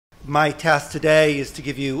My task today is to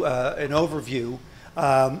give you an overview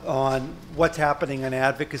on what's happening on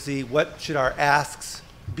advocacy, what should our asks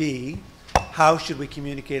be, how should we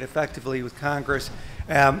communicate effectively with Congress.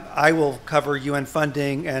 I will cover UN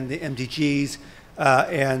funding and the MDGs,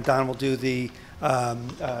 and Don will do the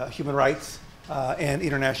human rights and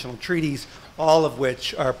international treaties, all of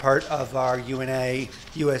which are part of our UNA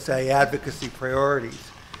USA advocacy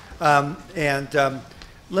priorities.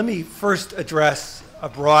 Let me first address a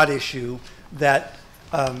broad issue that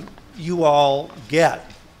you all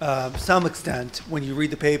get some extent when you read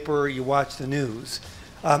the paper or you watch the news,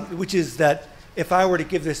 which is that if I were to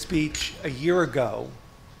give this speech a year ago,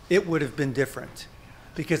 it would have been different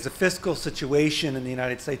because the fiscal situation in the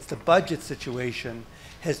United States, the budget situation,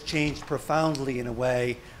 has changed profoundly in a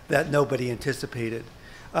way that nobody anticipated.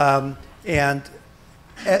 You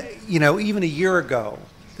know, even a year ago,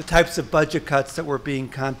 the types of budget cuts that were being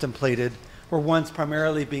contemplated were ones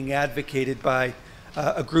primarily being advocated by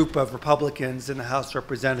a group of Republicans in the House of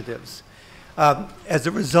Representatives. As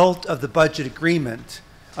a result of the budget agreement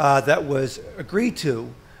that was agreed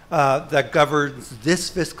to that governs this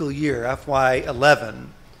fiscal year, FY11,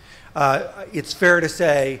 it's fair to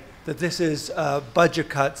say that this is budget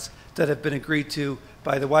cuts that have been agreed to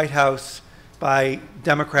by the White House, by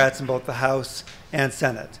Democrats in both the House and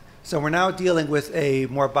Senate. So we're now dealing with a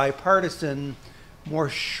more bipartisan, more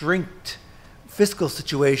shrinked fiscal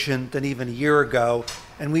situation than even a year ago,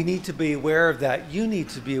 and we need to be aware of that. You need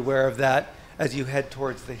to be aware of that as you head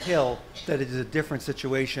towards the Hill, that it is a different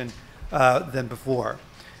situation than before.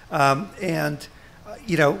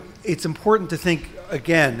 You know, it's important to think,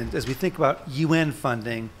 again, as we think about UN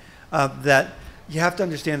funding, that you have to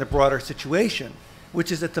understand the broader situation,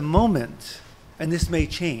 which is at the moment, and this may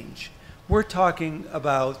change, we're talking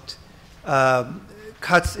about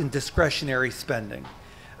cuts in discretionary spending,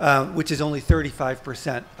 which is only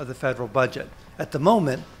 35% of the federal budget. At the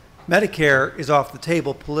moment, Medicare is off the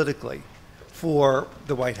table politically for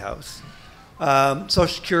the White House. Social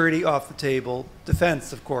Security off the table,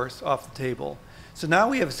 defense, of course, off the table. So now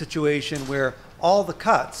we have a situation where all the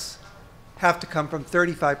cuts have to come from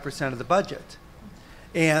 35% of the budget.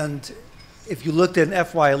 And if you looked at an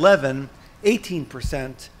FY11,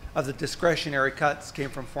 18% of the discretionary cuts came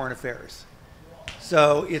from foreign affairs.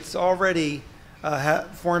 So it's already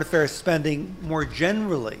foreign affairs spending more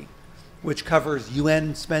generally, which covers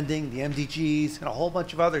UN spending, the MDGs, and a whole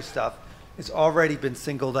bunch of other stuff, has already been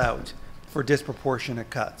singled out for disproportionate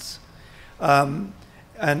cuts. And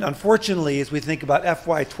unfortunately, as we think about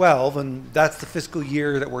FY12, and that's the fiscal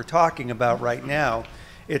year that we're talking about right now,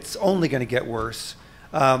 it's only going to get worse.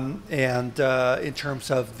 In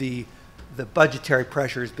terms of the budgetary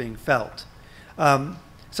pressures being felt.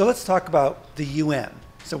 So let's talk about the UN.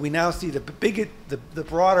 So we now see the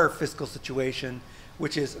broader fiscal situation,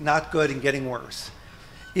 which is not good and getting worse.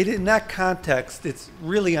 In that context, it's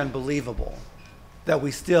really unbelievable that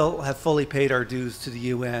we still have fully paid our dues to the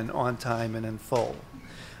UN on time and in full.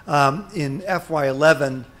 In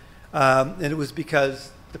FY11, and it was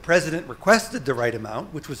because the president requested the right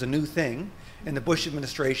amount, which was a new thing. In the Bush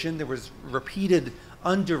administration, there was repeated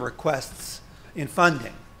under requests in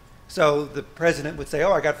funding. So the president would say,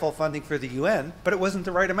 oh, I got full funding for the UN, but it wasn't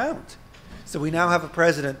the right amount. So we now have a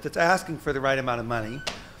president that's asking for the right amount of money.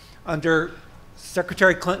 Under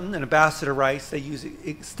Secretary Clinton and Ambassador Rice, they use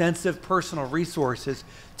extensive personal resources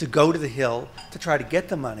to go to the Hill to try to get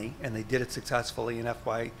the money, and they did it successfully in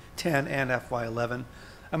FY10 and FY11.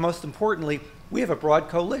 And most importantly, we have a broad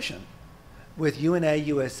coalition with UNA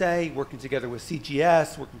USA, working together with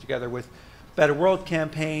CGS, working together with Better World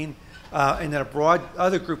Campaign, and then a broad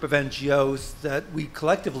other group of NGOs that we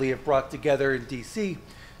collectively have brought together in DC.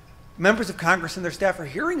 Members of Congress and their staff are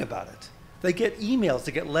hearing about it. They get emails,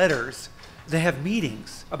 they get letters, they have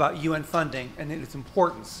meetings about UN funding and its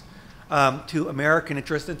importance to American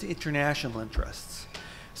interests and to international interests.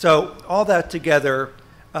 So all that together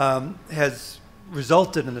has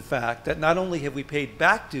resulted in the fact that not only have we paid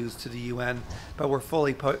back dues to the UN, but we're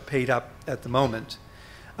fully paid up at the moment.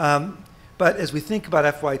 But as we think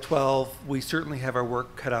about FY12, we certainly have our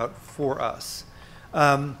work cut out for us.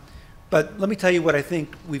 But let me tell you what I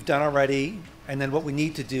think we've done already and then what we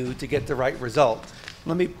need to do to get the right result.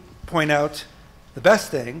 Let me point out the best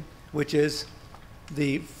thing, which is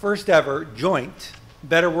the first ever joint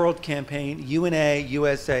Better World Campaign UNA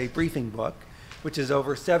USA briefing book, which is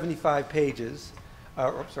over 75 pages,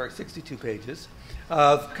 62 pages,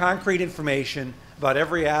 of concrete information about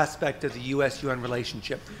every aspect of the US-UN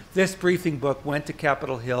relationship. This briefing book went to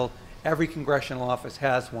Capitol Hill. Every congressional office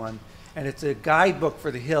has one. And it's a guidebook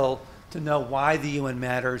for the Hill to know why the UN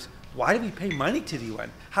matters, why do we pay money to the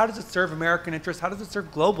UN? How does it serve American interests? How does it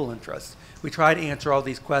serve global interests? We try to answer all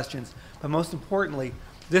these questions. But most importantly,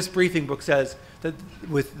 this briefing book says that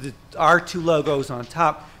with our two logos on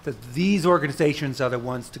top, that these organizations are the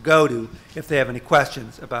ones to go to if they have any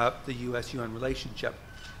questions about the U.S.-UN relationship.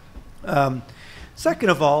 Second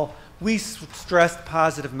of all, we stressed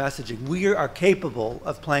positive messaging. We are capable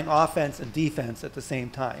of playing offense and defense at the same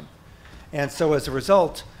time. And so as a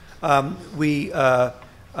result, we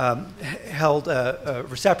held a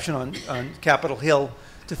reception on Capitol Hill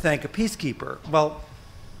to thank a peacekeeper. Well,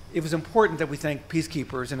 it was important that we thank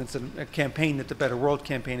peacekeepers, and it's a campaign that the Better World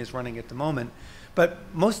campaign is running at the moment. But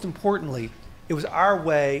most importantly, it was our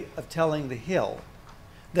way of telling the Hill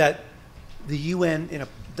that the UN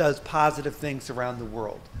does positive things around the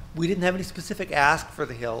world. We didn't have any specific ask for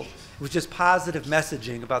the Hill. It was just positive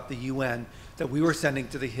messaging about the UN that we were sending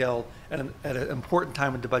to the Hill at an important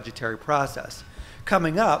time in the budgetary process.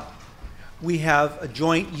 Coming up, we have a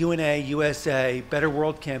joint UNA-USA Better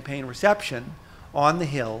World campaign reception on the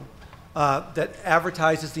Hill that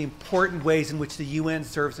advertises the important ways in which the UN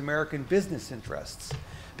serves American business interests.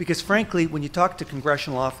 Because frankly, when you talk to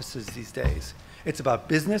congressional offices these days, it's about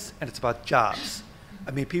business and it's about jobs.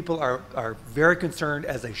 I mean, people are very concerned,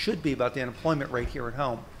 as they should be, about the unemployment rate here at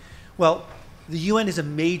home. Well, the UN is a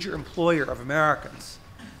major employer of Americans.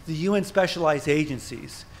 The UN specialized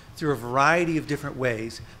agencies, through a variety of different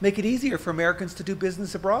ways, make it easier for Americans to do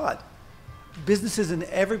business abroad. Businesses in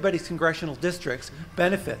everybody's congressional districts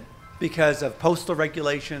benefit because of postal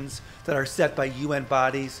regulations that are set by UN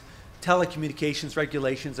bodies, telecommunications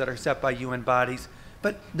regulations that are set by UN bodies,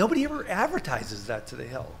 but nobody ever advertises that to the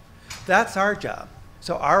Hill. That's our job.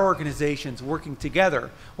 So our organizations working together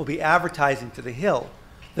will be advertising to the Hill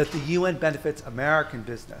that the UN benefits American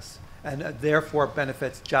business and therefore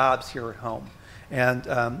benefits jobs here at home. And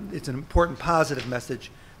it's an important positive message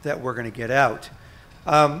that we're going to get out.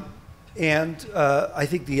 I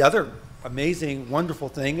think the other amazing, wonderful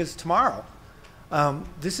thing is tomorrow.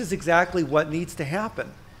 This is exactly what needs to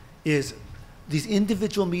happen, is these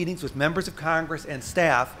individual meetings with members of Congress and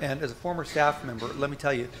staff, and as a former staff member, let me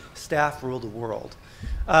tell you, staff rule the world.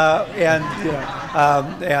 Mike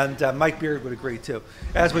Beard would agree too,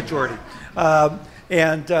 as would Jordy. I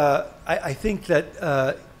think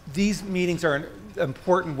that these meetings are an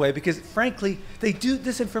important way because, frankly,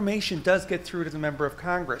 this information does get through to the member of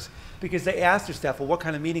Congress because they ask their staff, well, what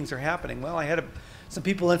kind of meetings are happening? Well, I had some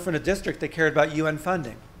people in from a district that cared about UN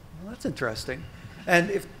funding. Well, that's interesting.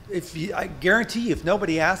 And I guarantee you, if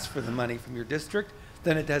nobody asks for the money from your district,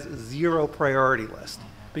 then it has a zero priority list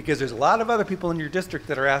because there's a lot of other people in your district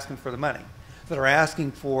that are asking for the money, that are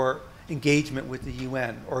asking for engagement with the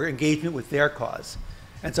UN or engagement with their cause.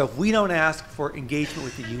 And so if we don't ask for engagement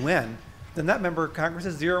with the UN, then that member of Congress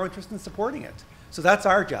has zero interest in supporting it. So that's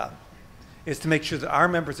our job, is to make sure that our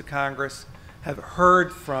members of Congress have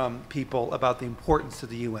heard from people about the importance of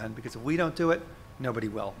the UN, because if we don't do it, nobody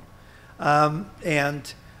will. I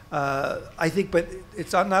think, but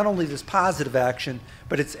it's not only this positive action,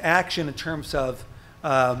 but it's action in terms of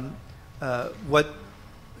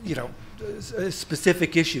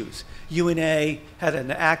specific issues. UNA had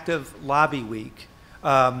an active lobby week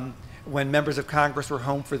when members of Congress were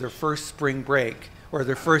home for their first spring break or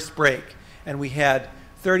their first break, and we had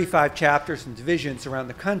 35 chapters and divisions around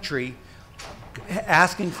the country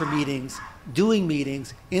asking for meetings, doing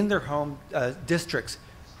meetings in their home districts.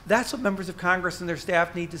 That's what members of Congress and their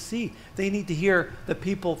staff need to see. They need to hear that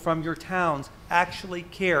people from your towns actually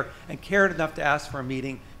care and cared enough to ask for a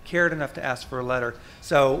meeting, cared enough to ask for a letter.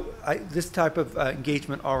 So this type of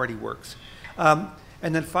engagement already works. And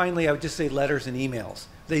then finally, I would just say letters and emails.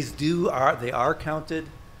 They are counted.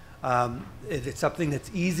 It's something that's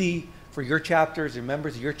easy for your chapters and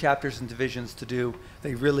members of your chapters and divisions to do.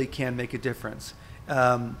 They really can make a difference.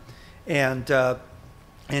 And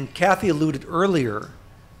Kathy alluded earlier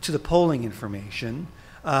to the polling information,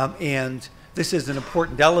 and this is an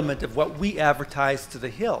important element of what we advertise to the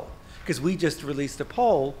Hill, because we just released a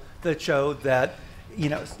poll that showed that,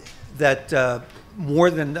 more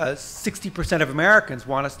than 60% of Americans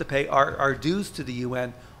want us to pay our dues to the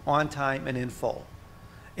UN on time and in full.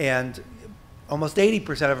 And almost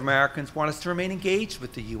 80% of Americans want us to remain engaged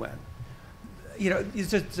with the UN. It's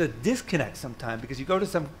just a disconnect sometimes, because you go to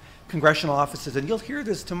some congressional offices, and you'll hear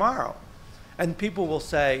this tomorrow. And people will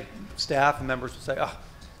say, staff and members will say, oh,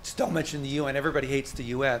 just don't mention the UN. Everybody hates the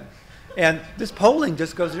UN. And this polling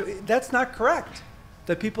just goes, that's not correct.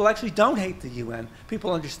 That people actually don't hate the UN.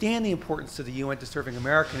 People understand the importance of the UN to serving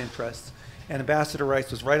American interests. And Ambassador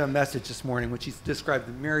Rice was right on message this morning, which he described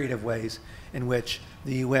the myriad of ways in which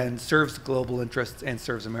the UN serves global interests and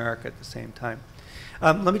serves America at the same time.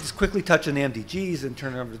 Let me just quickly touch on the MDGs and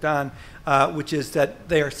turn it over to Don, which is that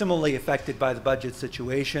they are similarly affected by the budget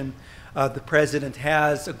situation. The president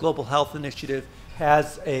has a global health initiative,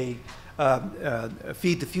 has a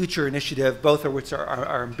Feed the Future initiative, both of which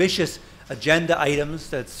are ambitious agenda items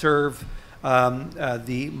that serve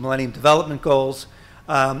the Millennium Development Goals.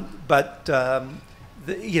 It's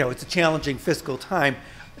a challenging fiscal time.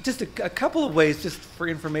 Just a couple of ways, just for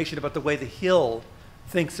information about the way the Hill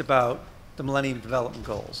thinks about the Millennium Development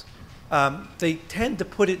Goals. They tend to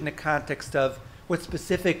put it in the context of what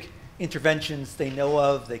specific interventions they know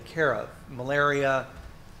of, they care of. Malaria,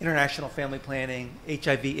 international family planning,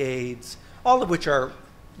 HIV/AIDS, all of which are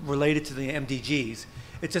related to the MDGs.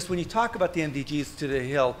 It's just when you talk about the MDGs to the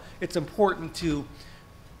Hill, it's important to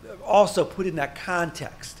also put in that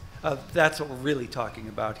context of that's what we're really talking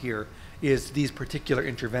about here, is these particular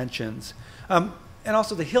interventions. And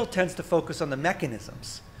also the Hill tends to focus on the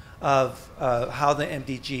mechanisms of how the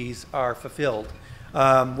MDGs are fulfilled,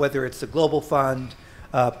 whether it's the Global Fund,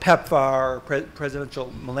 PEPFAR,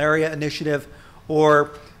 Presidential Malaria Initiative,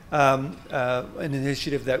 or an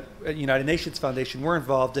initiative that United Nations Foundation we're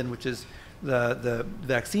involved in, which is the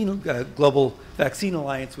Global Vaccine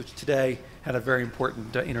Alliance, which today had a very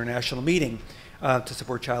important international meeting to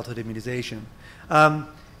support childhood immunization. So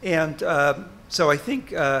I think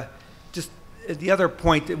just the other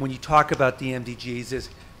point that when you talk about the MDGs is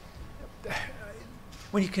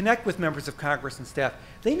when you connect with members of Congress and staff,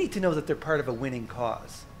 they need to know that they're part of a winning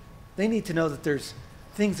cause. They need to know that there's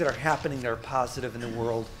things that are happening that are positive in the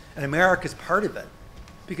world, and America's part of it.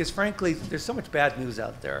 Because frankly, there's so much bad news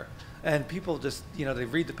out there. And people just, they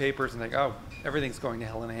read the papers and think, oh, everything's going to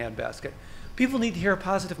hell in a handbasket. People need to hear a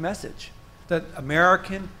positive message that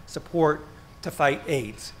American support to fight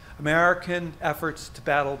AIDS, American efforts to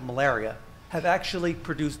battle malaria have actually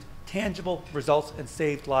produced tangible results and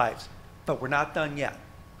saved lives. But we're not done yet.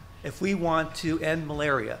 If we want to end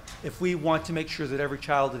malaria, if we want to make sure that every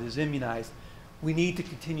child is immunized, we need to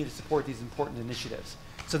continue to support these important initiatives.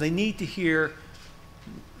 So they need to hear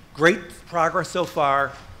great progress so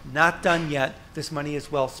far, not done yet, this money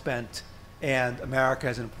is well spent, and America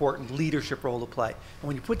has an important leadership role to play. And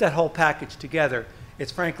when you put that whole package together,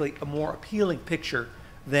 it's frankly a more appealing picture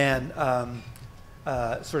than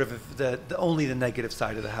sort of only the negative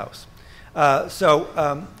side of the house.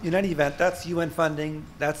 In any event, that's UN funding,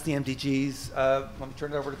 that's the MDGs. Let me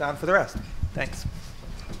turn it over to Don for the rest. Thanks.